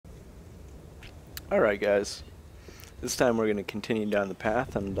Alright guys, this time we're going to continue down the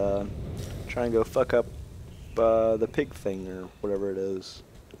path and try and go fuck up the pig thing or whatever it is.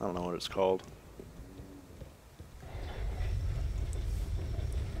 I don't know what it's called.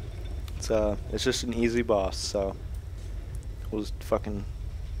 It's just an easy boss, so we'll just fucking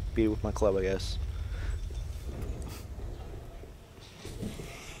beat it with my club, I guess.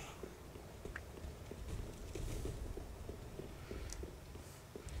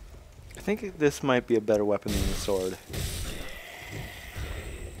 I think this might be a better weapon than the sword.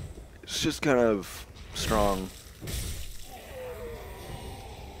 It's just kind of strong.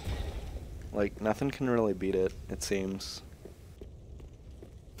 Like, nothing can really beat it, it seems.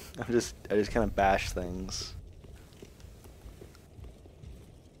 I just kind of bash things.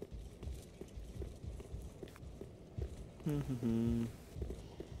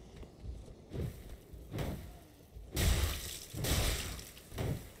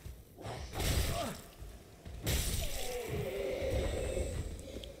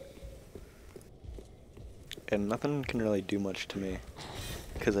 And nothing can really do much to me,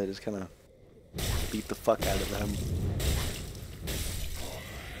 because I just kind of beat the fuck out of them.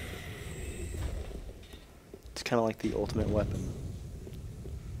 It's kind of like the ultimate weapon.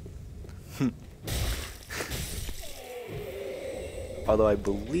 Although I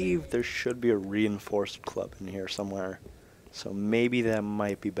believe there should be a reinforced club in here somewhere, so maybe that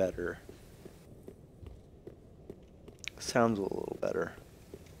might be better. Sounds a little better.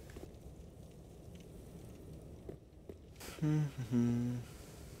 Do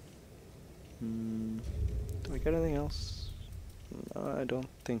I got anything else? No, I don't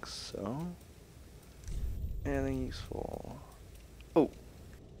think so. Anything useful? Oh!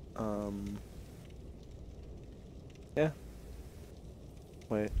 Yeah.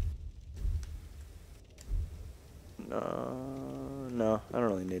 Wait. No, I don't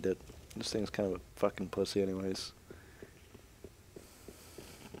really need it. This thing's kind of a fucking pussy anyways.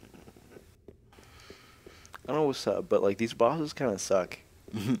 I don't know what's up, but like these bosses kind of suck.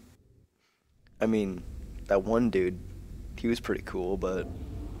 I mean, that one dude, he was pretty cool, but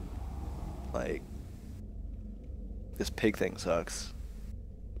like this pig thing sucks.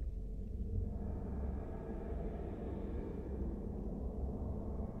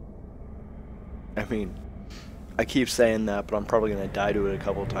 I mean, I keep saying that, but I'm probably gonna die to it a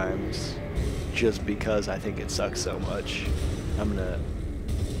couple times just because I think it sucks so much. I'm gonna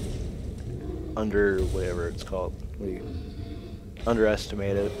whatever it's called,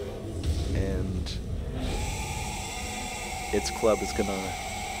 underestimate it, and its club is gonna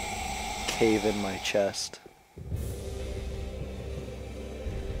cave in my chest.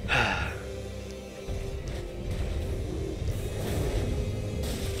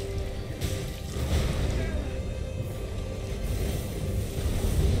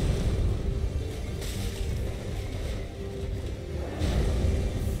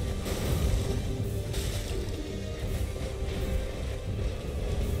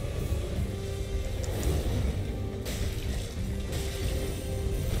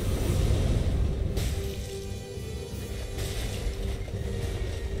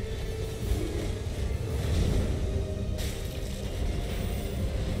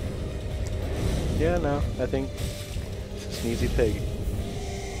 Yeah, no, I think it's just an easy pig.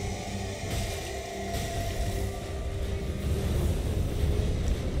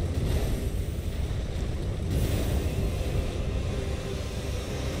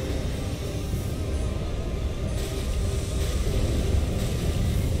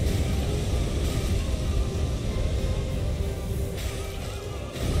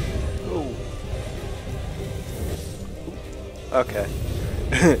 Oh. Okay.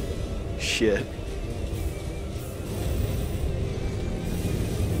 Shit.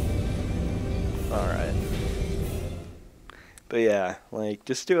 Alright. But yeah, like,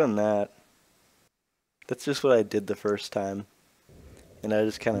 just doing that. That's just what I did the first time. And I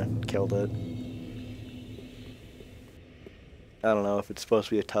just kind of killed it. I don't know if it's supposed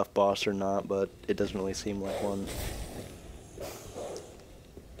to be a tough boss or not, but it doesn't really seem like one.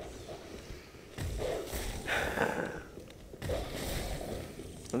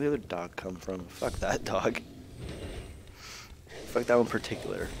 Where'd the other dog come from? Fuck that dog. Fuck that one in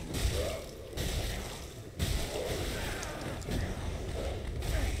particular.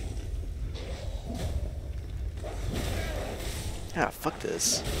 Ah, fuck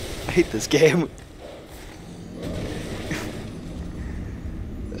this. I hate this game.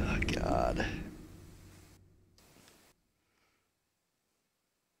 Oh, God.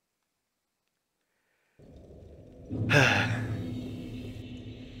 I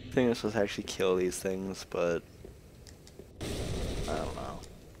think I'm supposed to actually kill these things, but I don't know.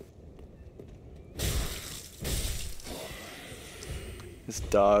 This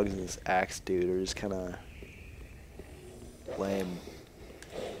dogs and this axe dude are just kind of lame.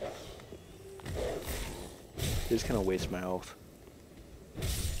 They just kind of waste my health.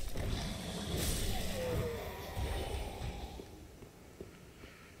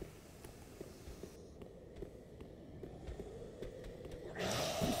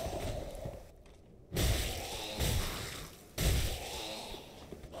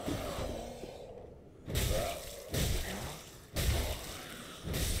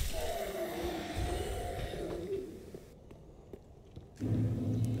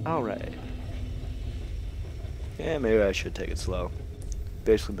 Alright. Yeah, maybe I should take it slow.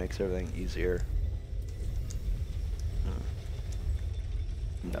 Basically makes everything easier.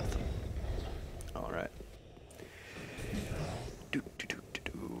 Nothing. Alright. Do do do do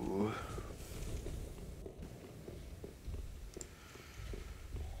do.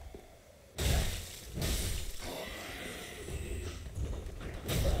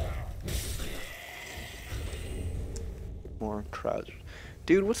 More trousers.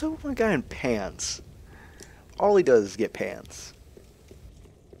 Dude, what's up with my guy in pants? All he does is get pants.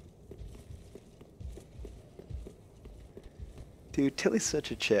 Dude, Tilly's such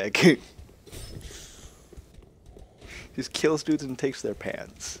a chick. Just kills dudes and takes their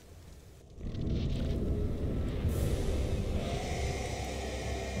pants.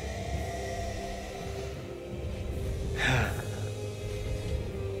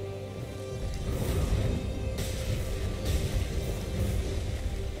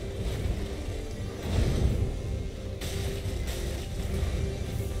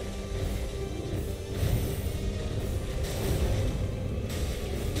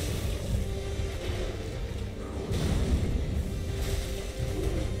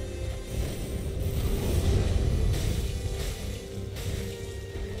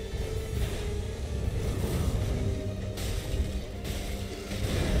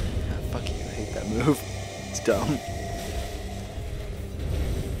 Move. It's dumb.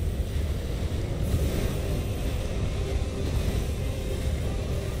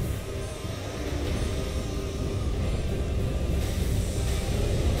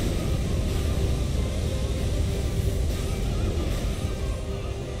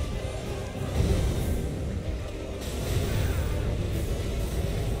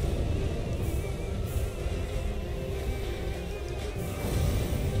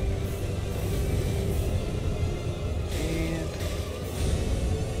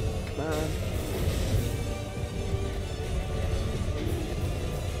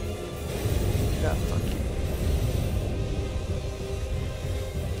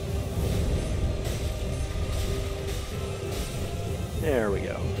 There we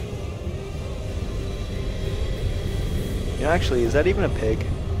go. You know, actually, is that even a pig?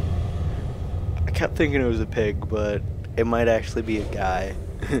 I kept thinking it was a pig, but it might actually be a guy.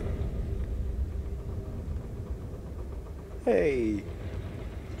 Hey!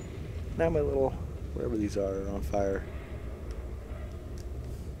 Now my little, wherever these are on fire.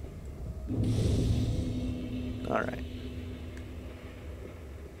 Alright.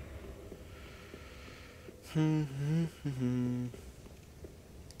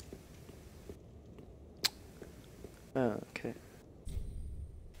 Oh, okay.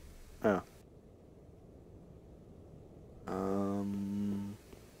 Oh.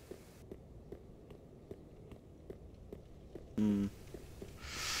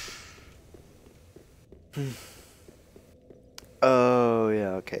 Oh, yeah,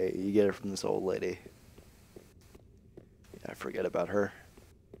 okay. You get it from this old lady. Yeah, I forget about her.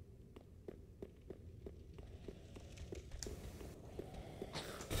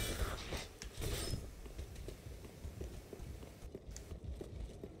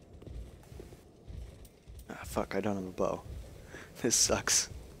 Ah, fuck, I don't have a bow. This sucks.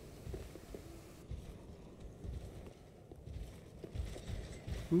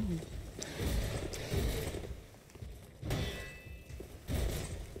 Ooh.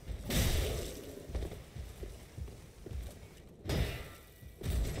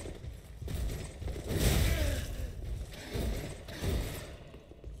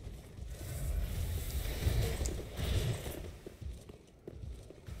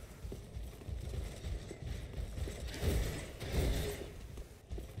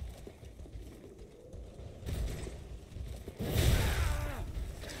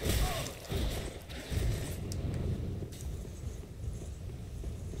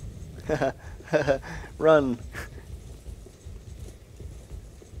 Run.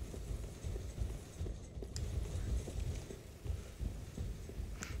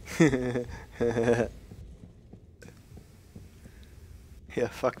 Yeah,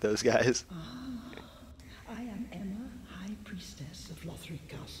 fuck those guys. I am Emma, High Priestess of Lothric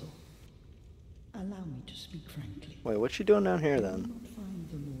Castle. Allow me to speak frankly. Wait, what's she doing down here You then? will not find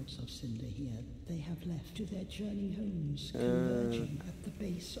the Lords of Cinder here. They have left to their journey homes, converging at the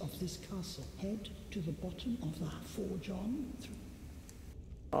base of this castle. Head to the bottom of the forge on through.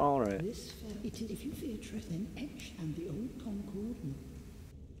 Alright. This it is, if you fear tread, then Etch and the old Concord.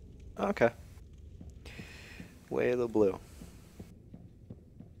 Okay. Way of the blue.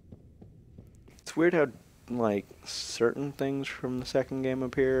 It's weird how, like, certain things from the second game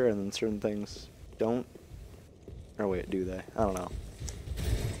appear and then certain things don't. Or wait, do they? I don't know.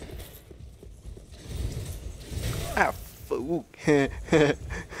 Ah,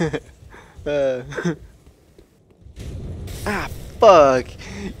 ah, fuck!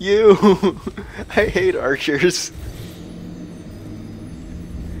 You! I hate archers.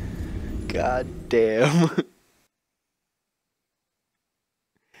 God damn.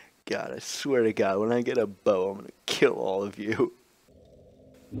 God, I swear to God, when I get a bow, I'm gonna kill all of you.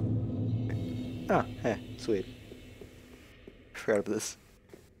 Ah, hey, sweet. Forgot about this.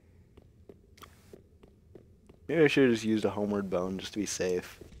 Maybe I should have just used a homeward bone just to be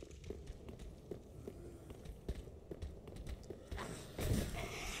safe.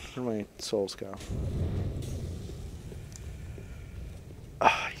 Where'd my souls go?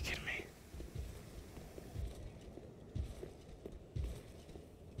 Ah, you kidding me?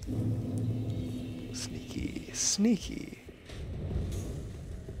 Sneaky, sneaky.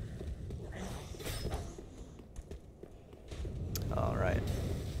 All right.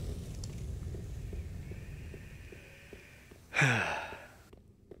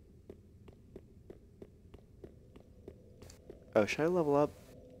 Oh, should I level up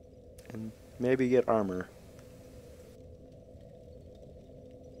and maybe get armor?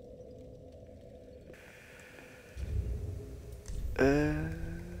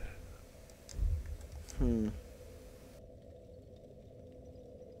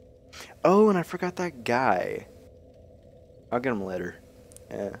 Oh, and I forgot that guy. I'll get him later.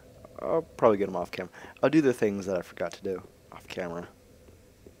 Yeah, I'll probably get him off camera. I'll do the things that I forgot to do off camera.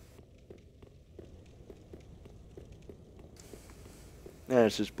 Yeah,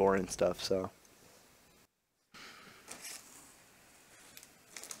 it's just boring stuff, so.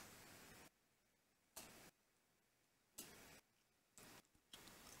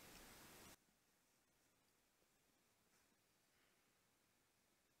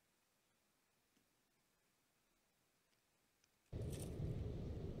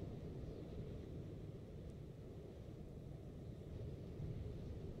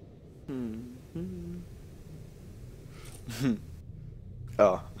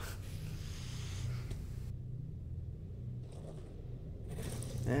 Oh.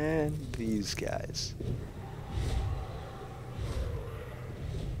 And these guys.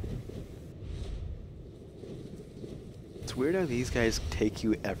 It's weird how these guys take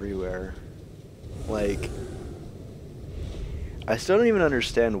you everywhere. Like, I still don't even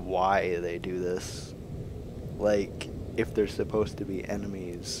understand why they do this. Like, if they're supposed to be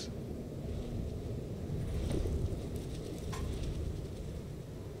enemies.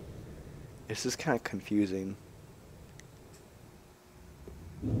 It's just kind of confusing.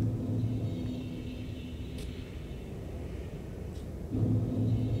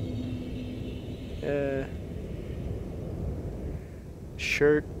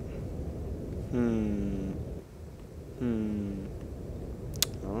 Shirt. I don't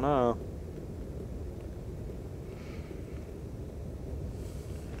know.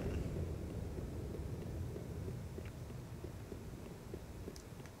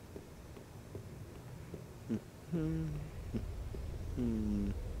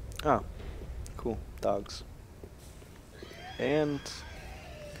 Oh, cool. Dogs. And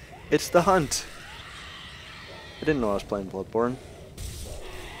it's the hunt. I didn't know I was playing Bloodborne.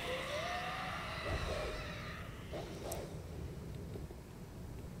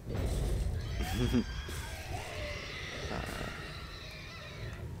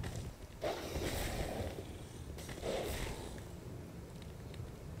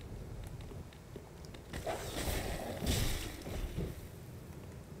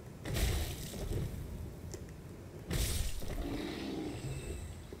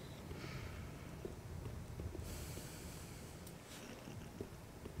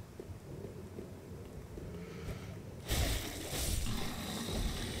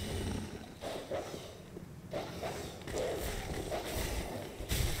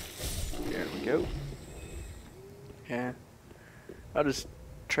 Go. Yeah. I'll just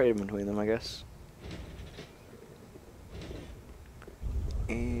trade between them, I guess.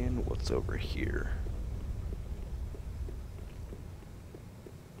 And what's over here?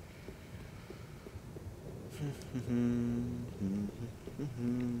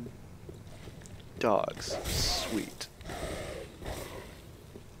 Dogs. Sweet.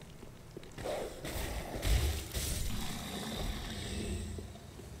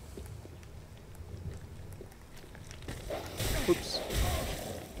 Oops.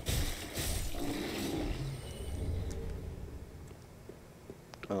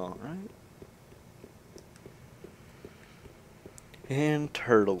 All right. And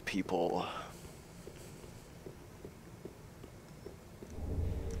turtle people.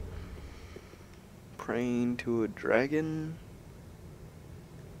 Praying to a dragon.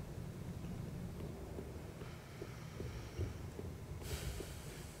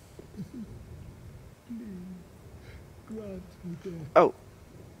 Grant me death. Oh.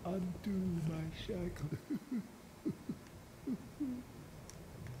 Undo my shackles.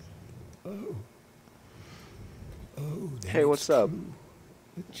 Oh. Oh, then Hey, what's it's up? true.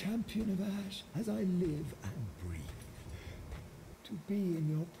 The champion of Ash, as I live and breathe. To be in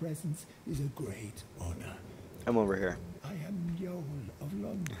your presence is a great honor. I'm over here. I am Yoel of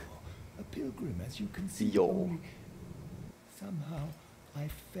Londor, a pilgrim, as you can see. Yoel. Only somehow I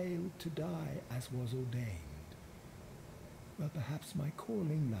failed to die as was ordained. Well, perhaps my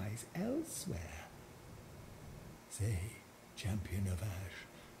calling lies elsewhere. Say, champion of Ash,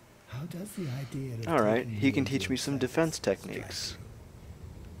 how does the idea of Alright, taking he can the teach me some angel defense strike techniques.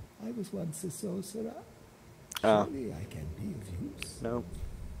 you? I was once a sorcerer. Oh. Surely I can be of use. No.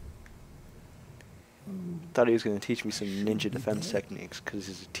 Oh, Thought he was going to teach me some should ninja be defense dead. techniques, because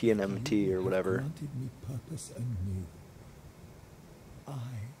he's a TNMT You or have whatever. granted me purpose anew. I,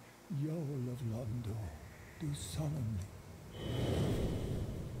 Yoel of Londor, do solemnly.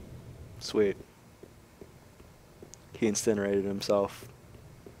 Sweet. He incinerated himself.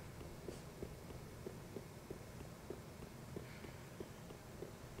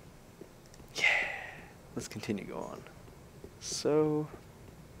 Yeah. Let's continue go on. So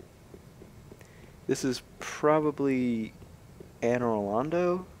this is probably Anne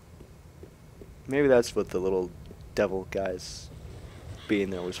Orlando. Maybe that's what the little devil guys being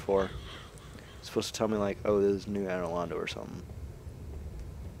there was for. Supposed to tell me like, oh, this is new Anne Orlando or something.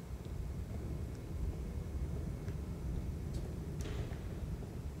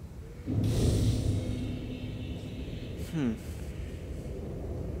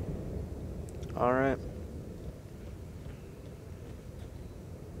 Alright.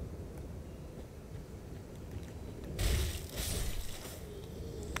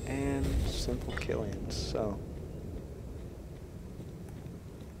 And simple killings, so.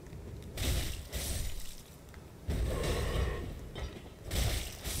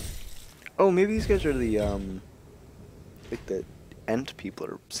 Oh, maybe these guys are the, like the Ent people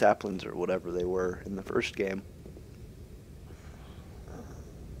or saplings or whatever they were in the first game.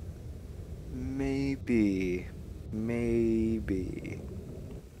 Maybe. Maybe.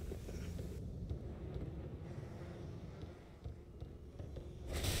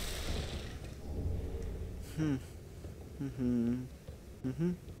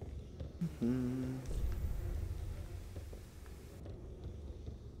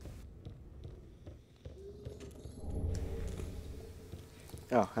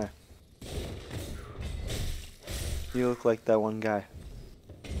 Oh, hi. You look like that one guy.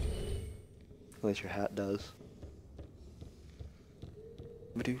 At least your hat does.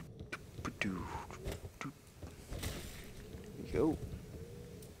 Yo.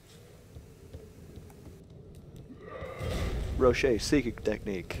 Rocher psychic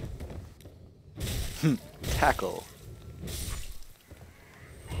technique. Tackle.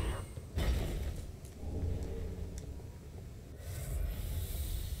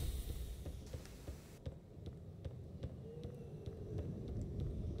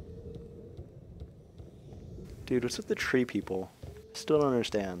 Dude, what's with the tree people? Still don't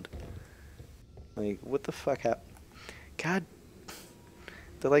understand. Like, what the fuck happened? God,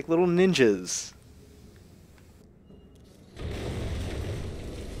 they're like little ninjas.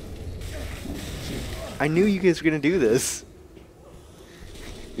 I knew you guys were gonna do this.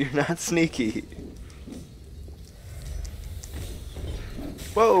 You're not sneaky.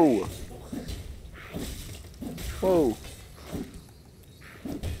 Whoa! Whoa!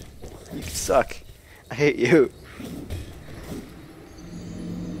 You suck. I hate you.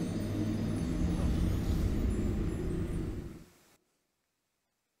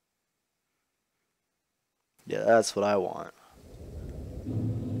 Yeah, that's what I want.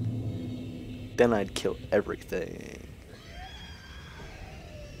 Then I'd kill everything.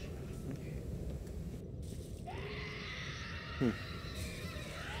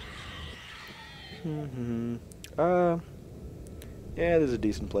 Yeah, there's a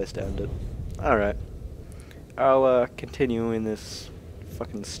decent place to end it. Alright. I'll continue in this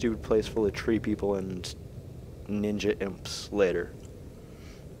fucking stupid place full of tree people and ninja imps later.